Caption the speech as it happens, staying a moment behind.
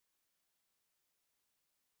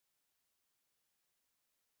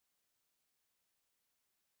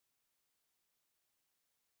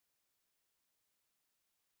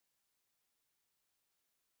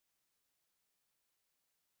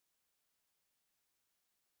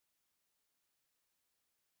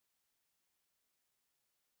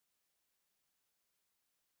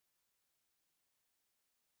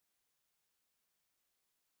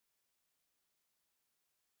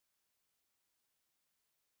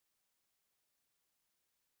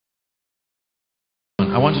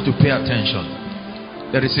I want you to pay attention.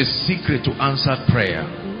 There is a secret to answered prayer.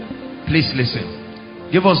 Please listen.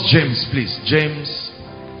 Give us James, please. James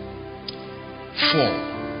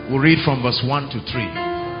 4. We'll read from verse 1 to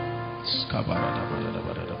 3.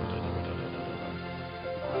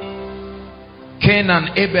 Cain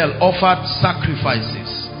and Abel offered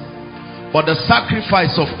sacrifices, but the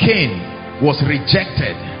sacrifice of Cain was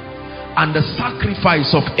rejected, and the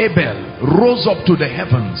sacrifice of Abel rose up to the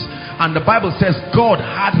heavens. And the Bible says God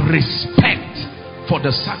had respect for the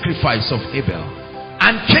sacrifice of Abel.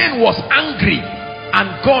 And Cain was angry, and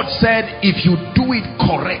God said, if you do it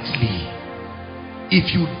correctly,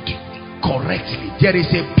 there is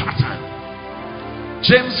a pattern.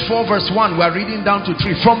 James 4 verse 1, we are reading down to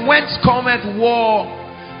 3. From whence cometh war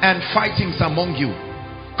and fightings among you?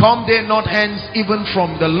 Come they not hence even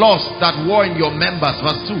from the lust that war in your members?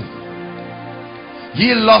 Verse 2.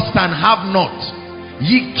 Ye lust and have not,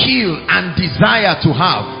 ye kill and desire to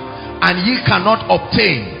have, and ye cannot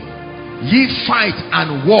obtain. Ye fight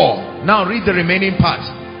and war. Now read the remaining part.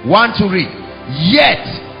 1 to read. Yet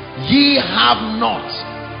ye have not,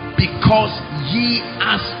 because ye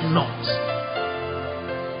ask not.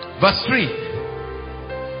 Verse 3.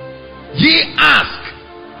 Ye ask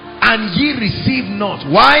and ye receive not.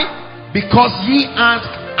 Why? Because ye ask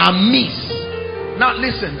amiss. Now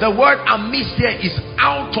listen, the word amiss here is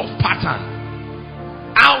out of pattern.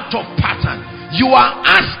 Out of pattern. You are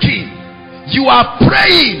asking, you are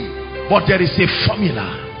praying, but there is a formula.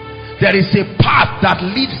 There is a path that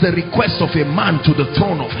leads the request of a man to the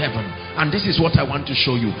throne of heaven. And this is what I want to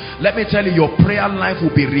show you. Let me tell you, your prayer life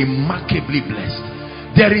will be remarkably blessed.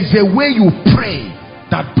 There is a way you pray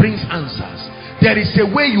that brings answers. There is a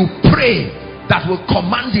way you pray that will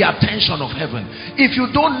command the attention of heaven. If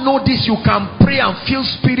you don't know this, you can pray and feel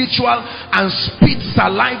spiritual and spit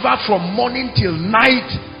saliva from morning till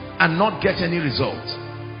night and not get any results.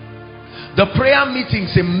 The prayer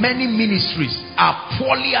meetings in many ministries are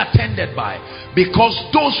poorly attended by, because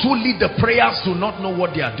those who lead the prayers do not know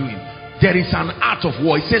what they are doing. There is an art of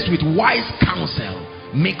war. It says, with wise counsel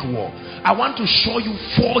make war. I want to show you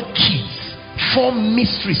 4 keys, 4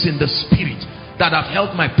 mysteries in the spirit that have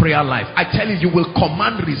helped my prayer life. I tell you, you will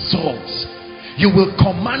command results. You will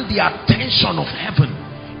command the attention of heaven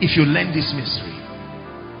if you learn this mystery.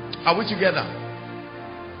 Are we together?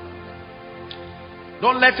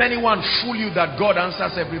 Don't let anyone fool you that God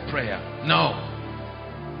answers every prayer. No.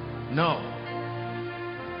 No.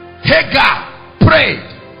 Hagar prayed.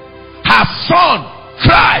 Her son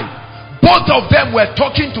cried. Both of them were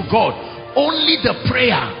talking to God. Only the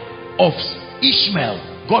prayer of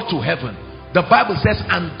Ishmael got to heaven. The Bible says,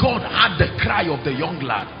 and God heard the cry of the young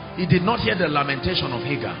lad. He did not hear the lamentation of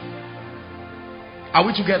Hagar. Are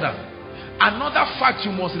we together? Another fact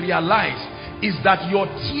you must realize is that your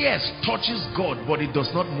tears touches God, but it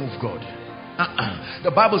does not move God.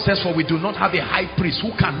 The Bible says, for we do not have a high priest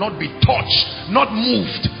who cannot be touched, not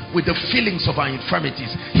moved with the feelings of our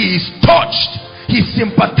infirmities. He is touched. He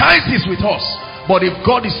sympathizes with us. But if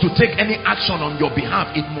God is to take any action on your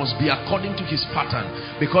behalf, it must be according to his pattern,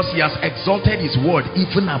 because he has exalted his word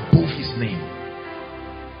even above his name.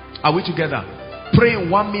 Are we together? Pray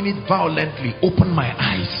 1 minute violently. Open my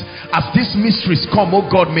eyes. As these mysteries come, oh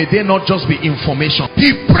God, may they not just be information.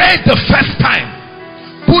 He prayed the first time,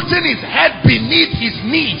 putting his head beneath his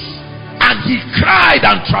knees, and he cried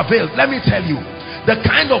and travailed. Let me tell you, the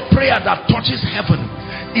kind of prayer that touches heaven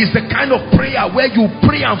is the kind of prayer where you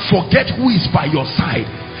pray and forget who is by your side.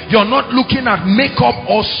 You're not looking at makeup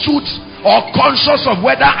or suits or conscious of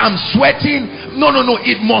whether I'm sweating. No.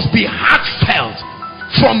 It must be heartfelt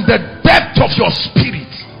from the depth of your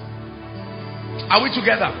spirit. Are we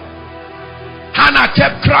together? Hannah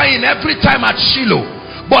kept crying every time at Shiloh,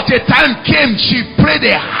 but a time came she prayed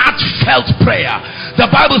a heartfelt prayer.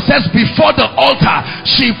 The Bible says before the altar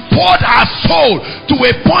she poured her soul to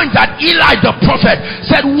a point that Eli the prophet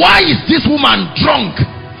said, why is this woman drunk?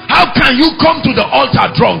 How can you come to the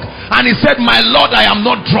altar drunk? And he said, my Lord, I am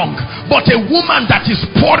not drunk, but a woman that is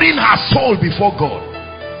pouring her soul before God.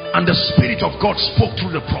 And the Spirit of God spoke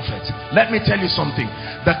through the prophet. Let me tell you something.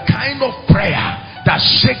 The kind of prayer that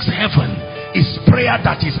shakes heaven is prayer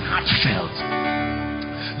that is heartfelt.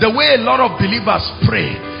 The way a lot of believers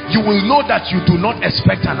pray, you will know that you do not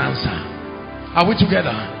expect an answer. Are we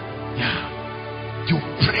together? Yeah. You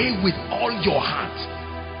pray with all your heart.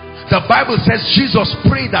 The Bible says Jesus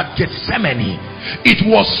prayed at Gethsemane. It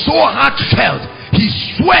was so heartfelt. His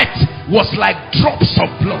sweat was like drops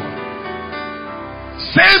of blood.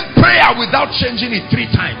 Same prayer without changing it 3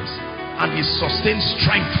 times. And he sustained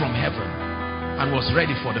strength from heaven and was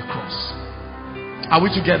ready for the cross. Are we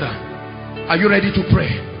together? Are you ready to pray?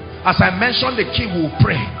 As I mentioned the key, we'll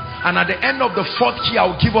pray. And at the end of the fourth key,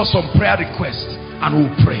 I'll give us some prayer requests. And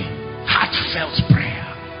we'll pray. Heartfelt prayer.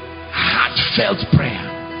 Heartfelt prayer.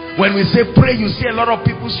 When we say pray, you see a lot of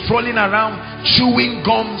people strolling around, chewing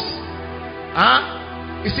gums.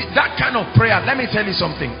 You see, that kind of prayer, let me tell you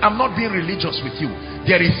something. I'm not being religious with you.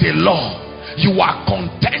 There is a law. You are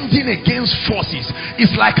contending against forces.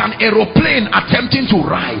 It's like an aeroplane attempting to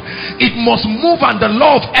ride. It must move, and the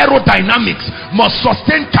law of aerodynamics must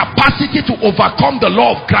sustain capacity to overcome the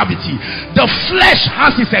law of gravity. The flesh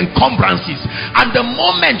has its encumbrances, and the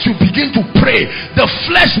moment you begin to pray, the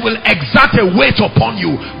flesh will exert a weight upon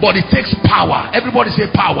you, but it takes power. Everybody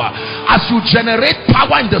say power. As you generate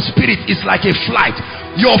power in the spirit, it's like a flight.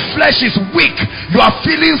 Your flesh is weak, you are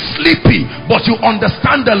feeling sleepy, but you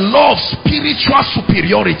understand the law of spiritual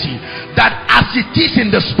superiority, that as it is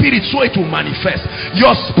in the spirit, so it will manifest.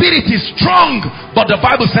 Your spirit is strong, but the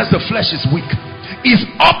Bible says the flesh is weak. It's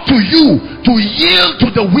up to you to yield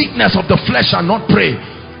to the weakness of the flesh and not pray,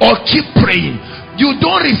 or keep praying. You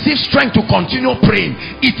don't receive strength to continue praying.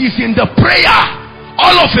 It is in the prayer,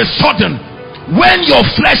 all of a sudden, when your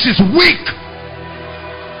flesh is weak.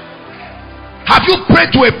 Have you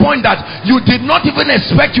prayed to a point that you did not even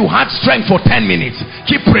expect you had strength for 10 minutes?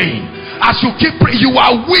 Keep praying. As you keep praying, you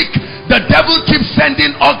are weak. The devil keeps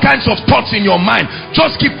sending all kinds of thoughts in your mind.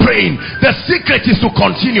 Just keep praying. The secret is to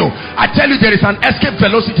continue. I tell you, there is an escape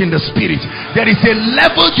velocity in the spirit. There is a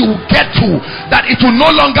level you will get to that it will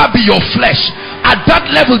no longer be your flesh. At that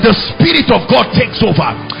level, the Spirit of God takes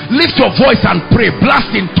over. Lift your voice and pray.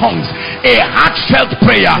 Blast in tongues. A heartfelt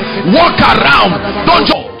prayer. Walk around. Don't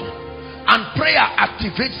joke. And prayer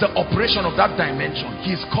activates the operation of that dimension.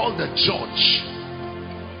 He's called the judge.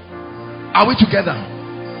 Are we together?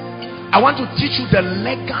 I want to teach you the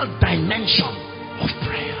legal dimension of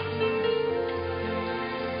prayer.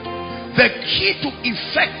 The key to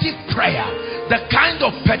effective prayer, the kind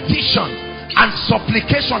of petition and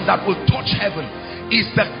supplication that will touch heaven, is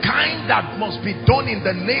the kind that must be done in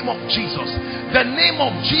the name of Jesus. The name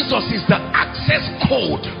of Jesus is the access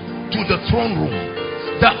code to the throne room.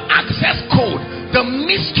 The access code, the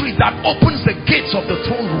mystery that opens the gates of the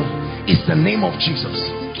throne room, is the name of Jesus.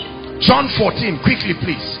 John 14, quickly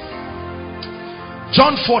please.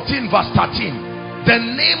 John 14 verse 13. The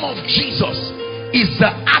name of Jesus is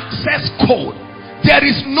the access code. There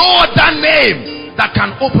is no other name that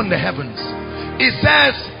can open the heavens. It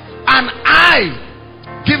says, and I,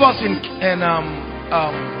 give us in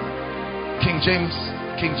King James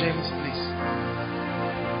please.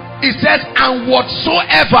 It says, and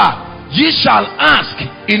whatsoever ye shall ask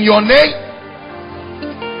in your name,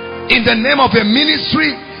 in the name of a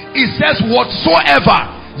ministry, it says whatsoever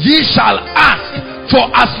ye shall ask, for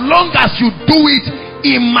as long as you do it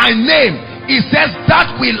in my name, it says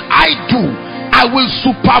that will I do. I will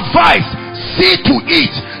supervise, see to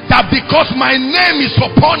it that because my name is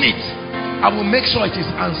upon it, I will make sure it is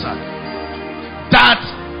answered, that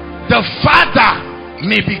the Father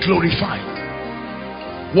may be glorified.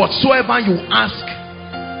 Whatsoever you ask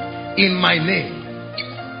in my name.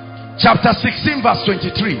 Chapter 16 verse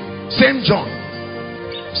 23. Same John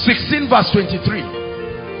 16 verse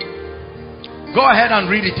 23. Go ahead and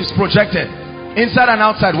read it. It's projected inside and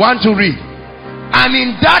outside. One to read. And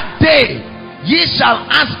in that day ye shall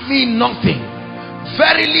ask me nothing.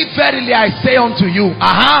 Verily, verily I say unto you,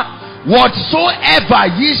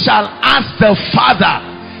 whatsoever ye shall ask the Father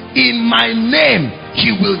in my name,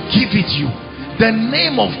 he will give it you. The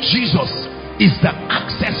name of Jesus is the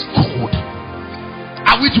access code.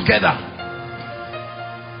 Are we together?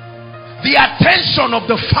 The attention of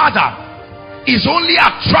the Father is only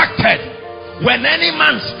attracted when any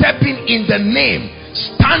man stepping in the name,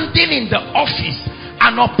 standing in the office,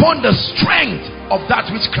 and upon the strength of that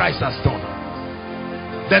which Christ has done.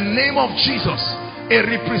 The name of Jesus, a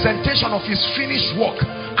representation of his finished work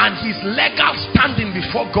and his legal standing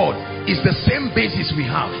before God, is the same basis we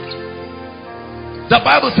have. The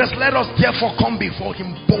Bible says, let us therefore come before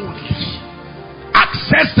him boldly.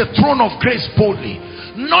 Access the throne of grace boldly.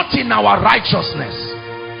 Not in our righteousness,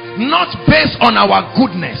 not based on our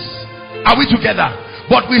goodness. Are we together?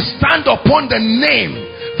 But we stand upon the name.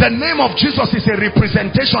 The name of Jesus is a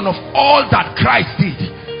representation of all that Christ did.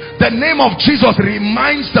 The name of Jesus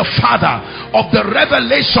reminds the Father of the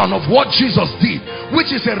revelation of what Jesus did,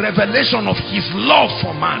 which is a revelation of his love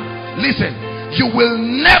for man. Listen, you will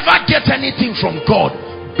never get anything from God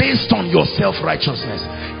based on your self-righteousness.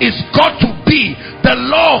 It's got to be the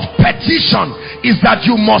law of petition, is that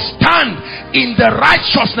you must stand in the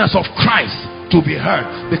righteousness of Christ to be heard,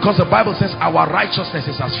 because the Bible says our righteousness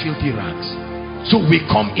is as filthy rags. So we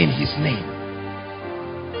come in his name.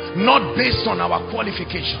 not based on our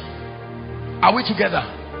qualification. Are we together?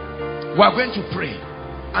 We are going to pray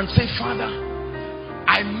and say, Father,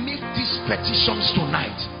 I make these petitions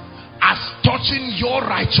tonight as touching your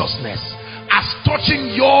righteousness, as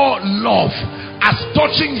touching your love, as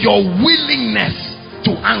touching your willingness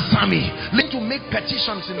to answer me. Learn to make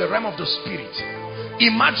petitions in the realm of the spirit.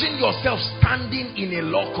 Imagine yourself standing in a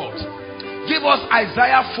law court. Give us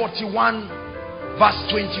Isaiah 41 verse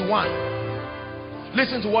 21.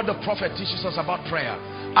 Listen to what the prophet teaches us about prayer.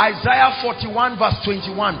 Isaiah 41 verse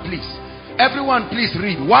 21, please. Everyone please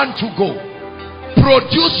read. 1, 2, go.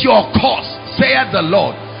 Produce your cause, saith the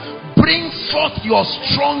Lord. Bring forth your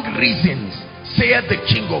strong reasons, saith the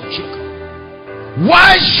King of Kings.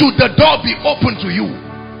 Why should the door be open to you?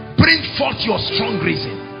 Bring forth your strong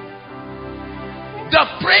reason. The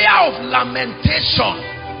prayer of lamentation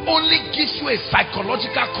only gives you a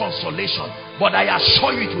psychological consolation, but I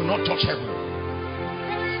assure you it will not touch heaven.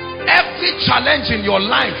 Every challenge in your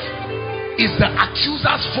life is the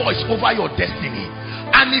accuser's voice over your destiny.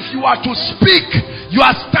 And if you are to speak, you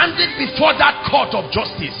are standing before that court of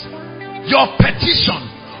justice. Your petition,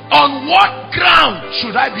 on what ground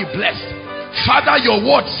should I be blessed? Father, your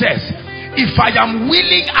word says, if I am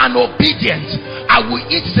willing and obedient, I will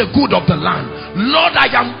eat the good of the land. Lord, I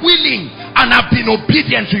am willing and have been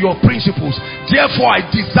obedient to your principles. Therefore, I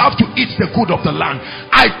deserve to eat the good of the land.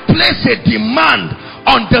 I place a demand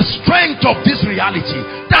on the strength of this reality.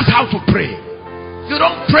 That's how to pray. You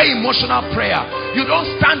don't pray emotional prayer. You don't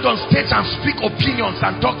stand on stage and speak opinions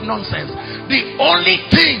and talk nonsense. The only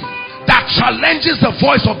thing that challenges the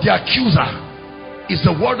voice of the accuser is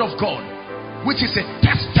the word of God, which is a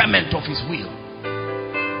testament of his will.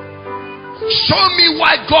 Show me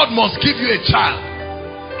why God must give you a child.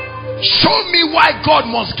 Show me why God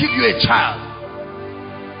must give you a child.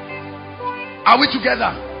 Are we together?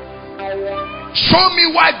 Show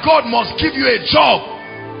me why God must give you a job.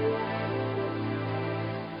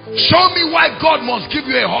 Show me why God must give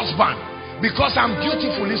you a husband. Because I'm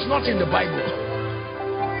beautiful. It's not in the Bible.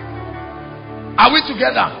 Are we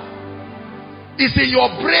together? It's in your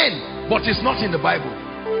brain, but it's not in the Bible.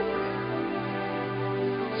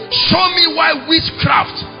 Show me why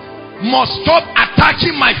witchcraft must stop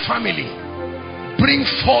attacking my family. Bring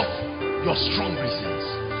forth your strong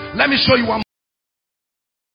reasons. Let me show you one.